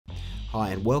Hi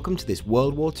and welcome to this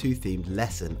World War II themed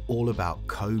lesson all about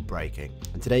code breaking.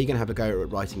 And today you're going to have a go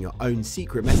at writing your own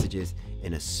secret messages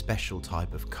in a special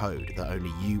type of code that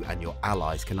only you and your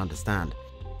allies can understand.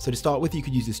 So to start with, you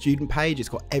could use the student page. It's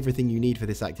got everything you need for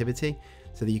this activity.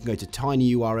 So that you can go to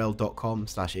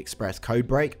tinyurl.com/express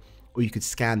codebreak, or you could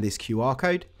scan this QR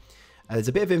code. There's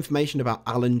a bit of information about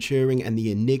Alan Turing and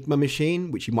the Enigma machine,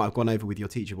 which you might have gone over with your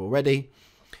teacher already.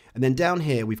 And then down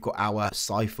here, we've got our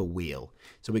cipher wheel.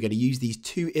 So we're going to use these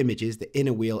two images, the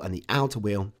inner wheel and the outer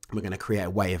wheel. And we're going to create a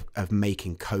way of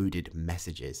making coded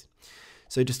messages.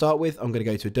 So to start with, I'm going to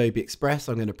go to Adobe Express.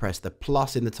 I'm going to press the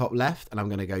plus in the top left, and I'm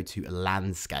going to go to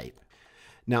landscape.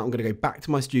 Now I'm going to go back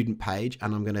to my student page,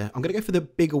 and I'm going to go for the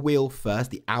bigger wheel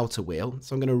first, the outer wheel.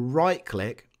 So I'm going to right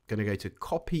click, going to go to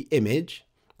copy image,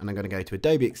 and I'm going to go to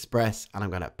Adobe Express, and I'm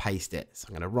going to paste it. So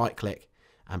I'm going to right click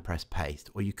and press paste,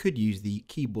 or you could use the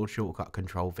keyboard shortcut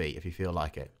Control V if you feel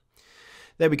like it.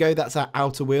 There we go, that's our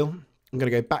outer wheel. I'm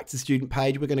going to go back to the student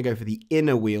page. We're going to go for the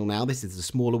inner wheel now. This is the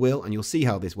smaller wheel, and you'll see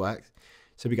how this works.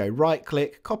 So we go right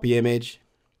click, copy image,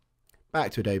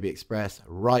 back to Adobe Express,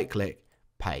 right click,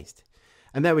 paste.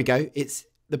 And there we go, it's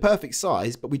the perfect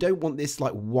size, but we don't want this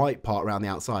like white part around the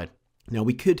outside. Now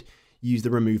we could use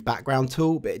the remove background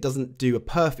tool, but it doesn't do a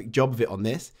perfect job of it on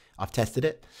this. I've tested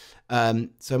it.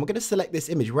 So I'm going to select this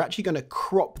image. We're actually going to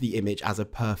crop the image as a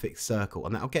perfect circle,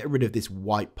 and that'll get rid of this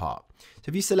white part. So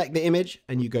if you select the image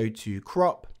and you go to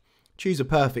crop, choose a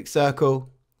perfect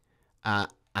circle,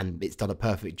 and it's done a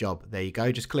perfect job. There you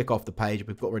go. Just click off the page.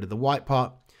 We've got rid of the white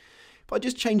part. If I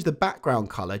just change the background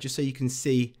color, just so you can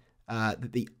see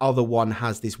that the other one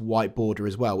has this white border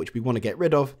as well, which we want to get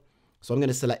rid of. So I'm going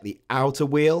to select the outer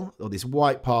wheel, or this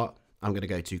white part. I'm going to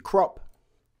go to crop,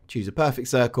 choose a perfect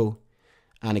circle,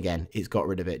 and again, it's got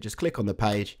rid of it. Just click on the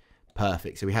page.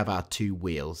 Perfect. So we have our two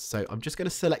wheels. So I'm just going to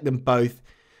select them both.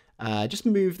 Just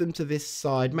move them to this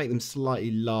side, make them slightly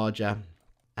larger,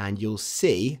 and you'll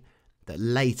see that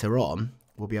later on,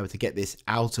 we'll be able to get this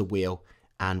outer wheel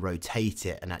and rotate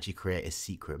it and actually create a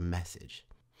secret message.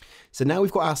 So now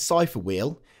we've got our cipher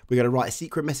wheel. We're going to write a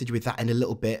secret message with that in a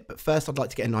little bit. But first, I'd like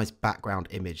to get a nice background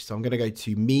image. So I'm going to go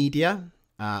to media.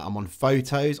 I'm on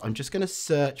photos. I'm just going to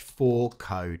search for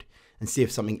code and see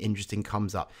if something interesting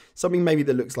comes up. Something maybe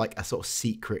that looks like a sort of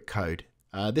secret code.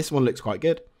 This one looks quite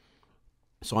good.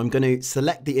 So I'm going to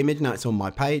select the image. Now it's on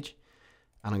my page.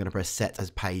 And I'm going to press set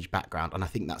as page background. And I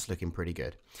think that's looking pretty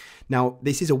good. Now,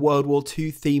 this is a World War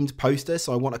II themed poster.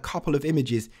 So I want a couple of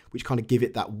images which kind of give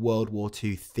it that World War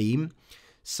II theme.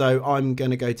 So I'm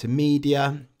going to go to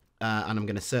media and I'm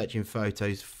going to search in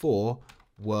photos for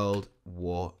World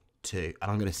War II.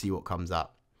 And I'm going to see what comes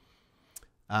up.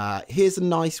 Here's a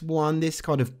nice one. This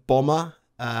kind of bomber.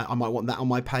 I might want that on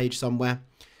my page somewhere.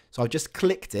 So I've just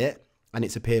clicked it and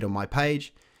it's appeared on my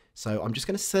page. So I'm just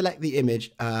going to select the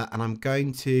image and I'm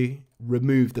going to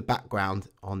remove the background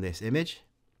on this image.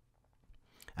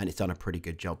 And it's done a pretty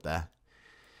good job there.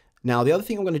 Now, the other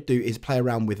thing I'm going to do is play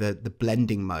around with the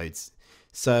blending modes.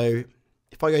 So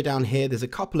if I go down here, there's a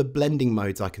couple of blending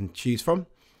modes I can choose from.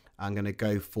 I'm going to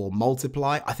go for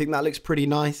multiply. I think that looks pretty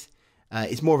nice.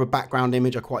 It's more of a background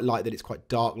image. I quite like that it's quite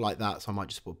dark like that. So I might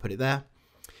just put it there.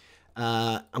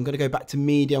 I'm going to go back to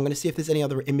media. I'm going to see if there's any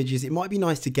other images. It might be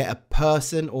nice to get a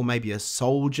person or maybe a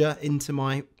soldier into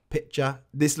my picture.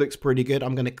 This looks pretty good.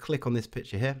 I'm going to click on this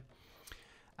picture here.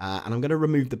 And I'm going to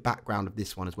remove the background of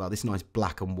this one as well. This nice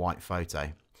black and white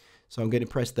photo. So I'm going to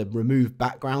press the remove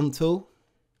background tool.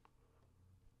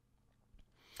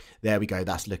 There we go.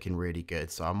 That's looking really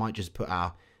good. So I might just put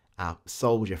our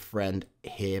soldier friend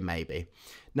here maybe.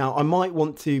 Now I might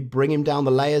want to bring him down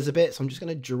the layers a bit. So I'm just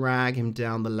going to drag him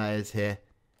down the layers here.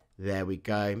 There we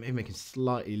go. Maybe make him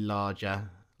slightly larger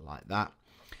like that.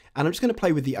 And I'm just going to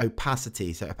play with the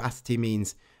opacity. So opacity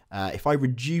means if I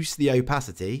reduce the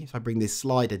opacity, if I bring this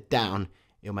slider down,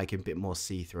 it'll make it a bit more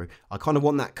see-through. I kind of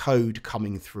want that code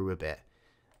coming through a bit.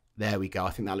 There we go. I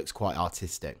think that looks quite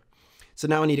artistic. So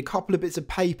now I need a couple of bits of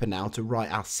paper now to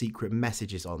write our secret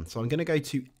messages on. So I'm going to go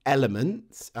to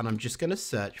elements and I'm just going to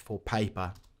search for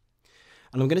paper.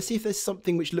 And I'm going to see if there's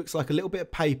something which looks like a little bit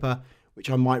of paper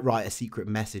which I might write a secret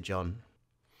message on.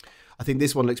 I think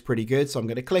this one looks pretty good. So I'm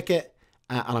going to click it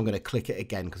and I'm going to click it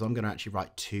again because I'm going to actually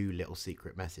write two little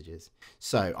secret messages.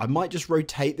 So I might just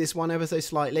rotate this one ever so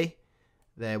slightly.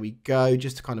 There we go.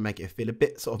 Just to kind of make it feel a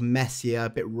bit sort of messier, a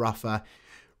bit rougher.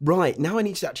 Right, now I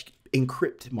need to actually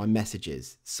encrypt my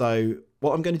messages. So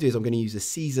what I'm going to do is I'm going to use a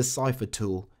Caesar cipher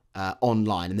tool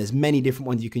online, and there's many different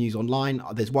ones you can use online.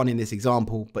 There's one in this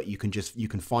example, but you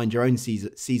can find your own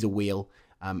Caesar wheel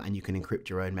and you can encrypt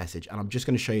your own message. And I'm just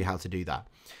going to show you how to do that.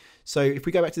 So if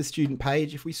we go back to the student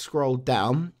page, if we scroll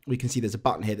down, we can see there's a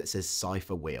button here that says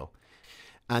cipher wheel.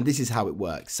 And this is how it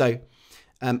works. So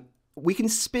we can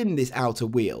spin this outer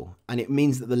wheel, and it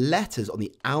means that the letters on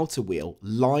the outer wheel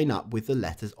line up with the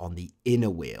letters on the inner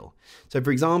wheel. So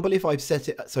for example, if I've set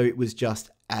it so it was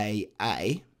just A,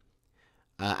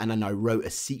 and then I wrote a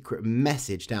secret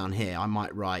message down here, I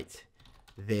might write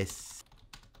this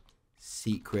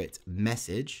secret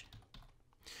message.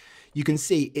 You can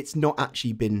see it's not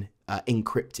actually been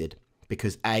encrypted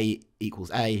because A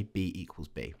equals A, B equals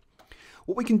B.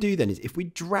 What we can do then is if we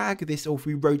drag this, or if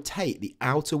we rotate the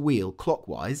outer wheel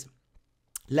clockwise,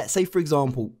 let's say, for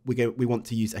example, we want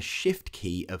to use a shift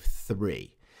key of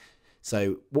 3.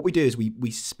 So what we do is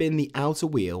we spin the outer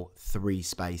wheel 3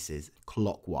 spaces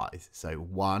clockwise. So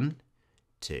 1,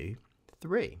 2,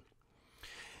 3.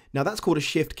 Now that's called a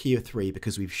shift key of 3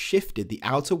 because we've shifted the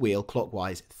outer wheel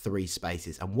clockwise 3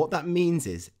 spaces. And what that means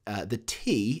is the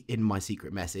T in my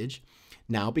secret message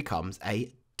now becomes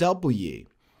a W.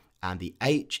 And the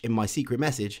H in my secret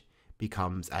message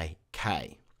becomes a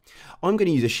K. I'm going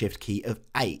to use a shift key of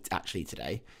 8 actually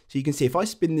today. So you can see if I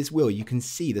spin this wheel, you can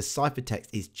see the ciphertext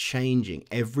is changing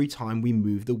every time we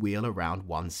move the wheel around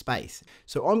 1 space.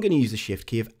 So I'm going to use a shift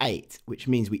key of 8, which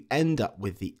means we end up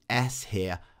with the S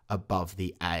here above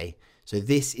the A. So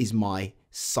this is my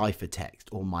ciphertext,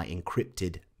 or my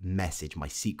encrypted message, my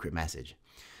secret message.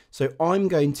 So I'm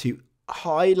going to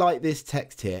highlight this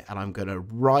text here, and I'm going to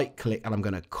right click, and I'm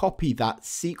going to copy that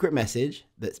secret message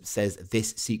that says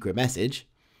this secret message.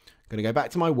 I'm going to go back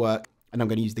to my work, and I'm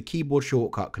going to use the keyboard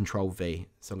shortcut Control V.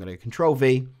 So I'm going to go Control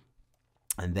V,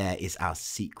 and there is our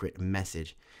secret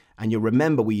message. And you'll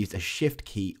remember we used a shift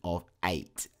key of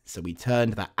 8. So we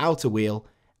turned that outer wheel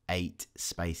 8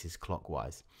 spaces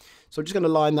clockwise. So I'm just going to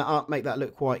line that up, make that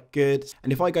look quite good.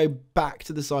 And if I go back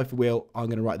to the cipher wheel, I'm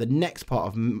going to write the next part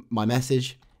of my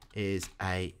message is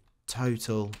a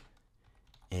total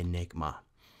enigma.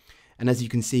 And as you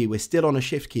can see, we're still on a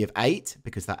shift key of 8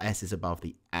 because that S is above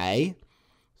the A.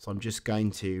 So I'm just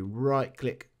going to right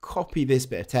click, copy this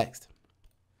bit of text,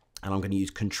 and I'm going to use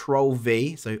Control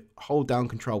V. So hold down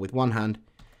Control with one hand,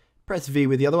 press V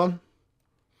with the other one,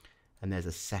 and there's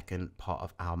a second part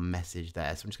of our message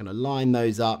there. So I'm just going to line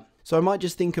those up. So I might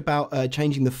just think about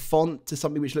changing the font to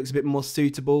something which looks a bit more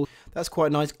suitable. That's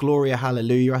quite nice. Gloria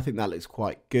Hallelujah. I think that looks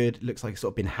quite good. It looks like it's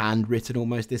sort of been handwritten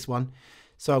almost, this one.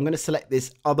 So I'm going to select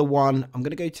this other one. I'm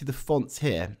going to go to the fonts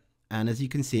here. And as you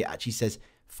can see, it actually says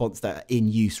fonts that are in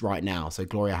use right now. So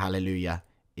Gloria Hallelujah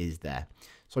is there.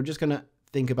 So I'm just going to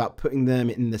think about putting them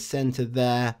in the center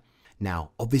there.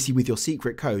 Now, obviously with your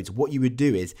secret codes, what you would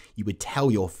do is you would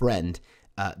tell your friend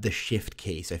the shift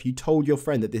key. So if you told your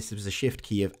friend that this was a shift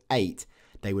key of 8,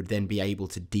 they would then be able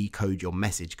to decode your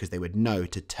message because they would know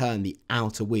to turn the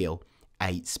outer wheel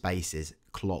 8 spaces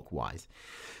clockwise.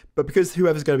 But because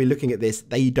whoever's going to be looking at this,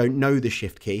 they don't know the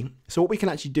shift key. So what we can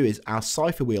actually do is our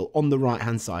cipher wheel on the right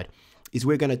hand side is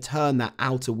we're going to turn that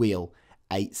outer wheel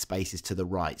 8 spaces to the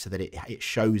right so that it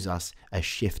shows us a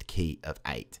shift key of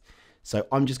 8. So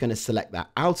I'm just going to select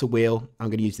that outer wheel. I'm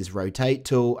going to use this rotate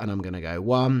tool, and I'm going to go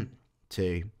 1,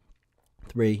 2,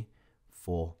 3,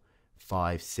 4,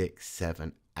 5, 6,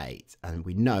 7, 8. And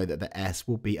we know that the S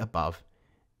will be above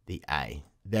the A.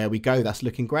 There we go. That's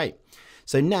looking great.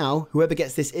 So now whoever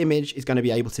gets this image is going to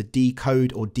be able to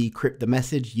decode or decrypt the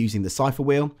message using the cipher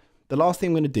wheel. The last thing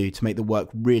I'm going to do to make the work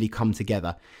really come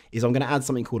together is I'm going to add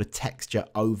something called a texture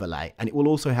overlay, and it will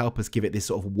also help us give it this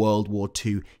sort of World War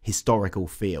II historical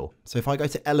feel. So if I go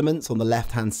to elements on the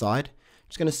left hand side, I'm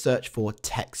just going to search for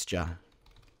texture.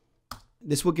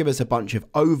 This will give us a bunch of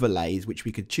overlays, which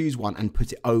we could choose one and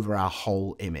put it over our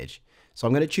whole image. So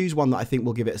I'm going to choose one that I think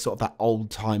will give it sort of that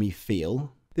old-timey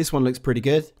feel. This one looks pretty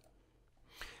good.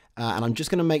 And I'm just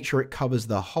going to make sure it covers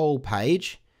the whole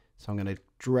page. So I'm going to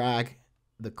drag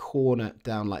the corner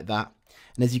down like that.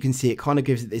 And as you can see, it kind of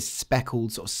gives it this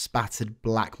speckled, sort of spattered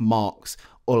black marks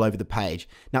all over the page.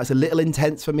 Now, it's a little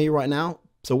intense for me right now.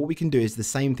 So what we can do is the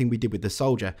same thing we did with the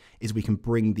soldier, is we can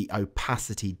bring the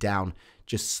opacity down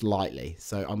just slightly.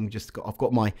 So I've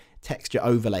got my texture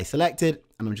overlay selected,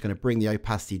 and I'm just going to bring the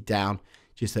opacity down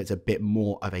just so it's a bit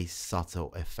more of a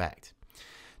subtle effect.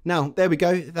 Now, there we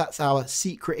go. That's our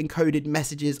secret encoded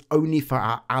messages only for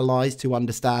our allies to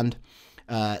understand.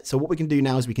 So what we can do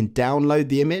now is we can download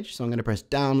the image. So I'm going to press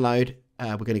download.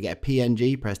 We're going to get a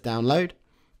PNG, press download,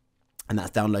 and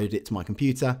that's downloaded it to my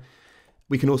computer.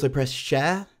 We can also press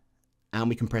share, and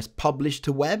we can press publish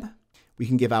to web. We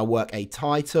can give our work a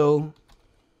title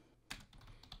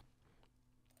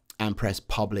and press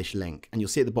publish link. And you'll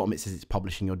see at the bottom it says it's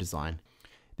publishing your design.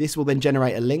 This will then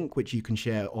generate a link which you can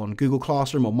share on Google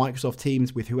Classroom or Microsoft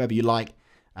Teams with whoever you like.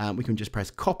 we can just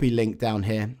press copy link down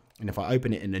here. And if I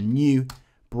open it in a new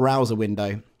browser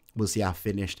window, we'll see our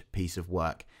finished piece of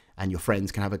work. And your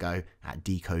friends can have a go at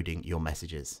decoding your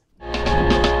messages.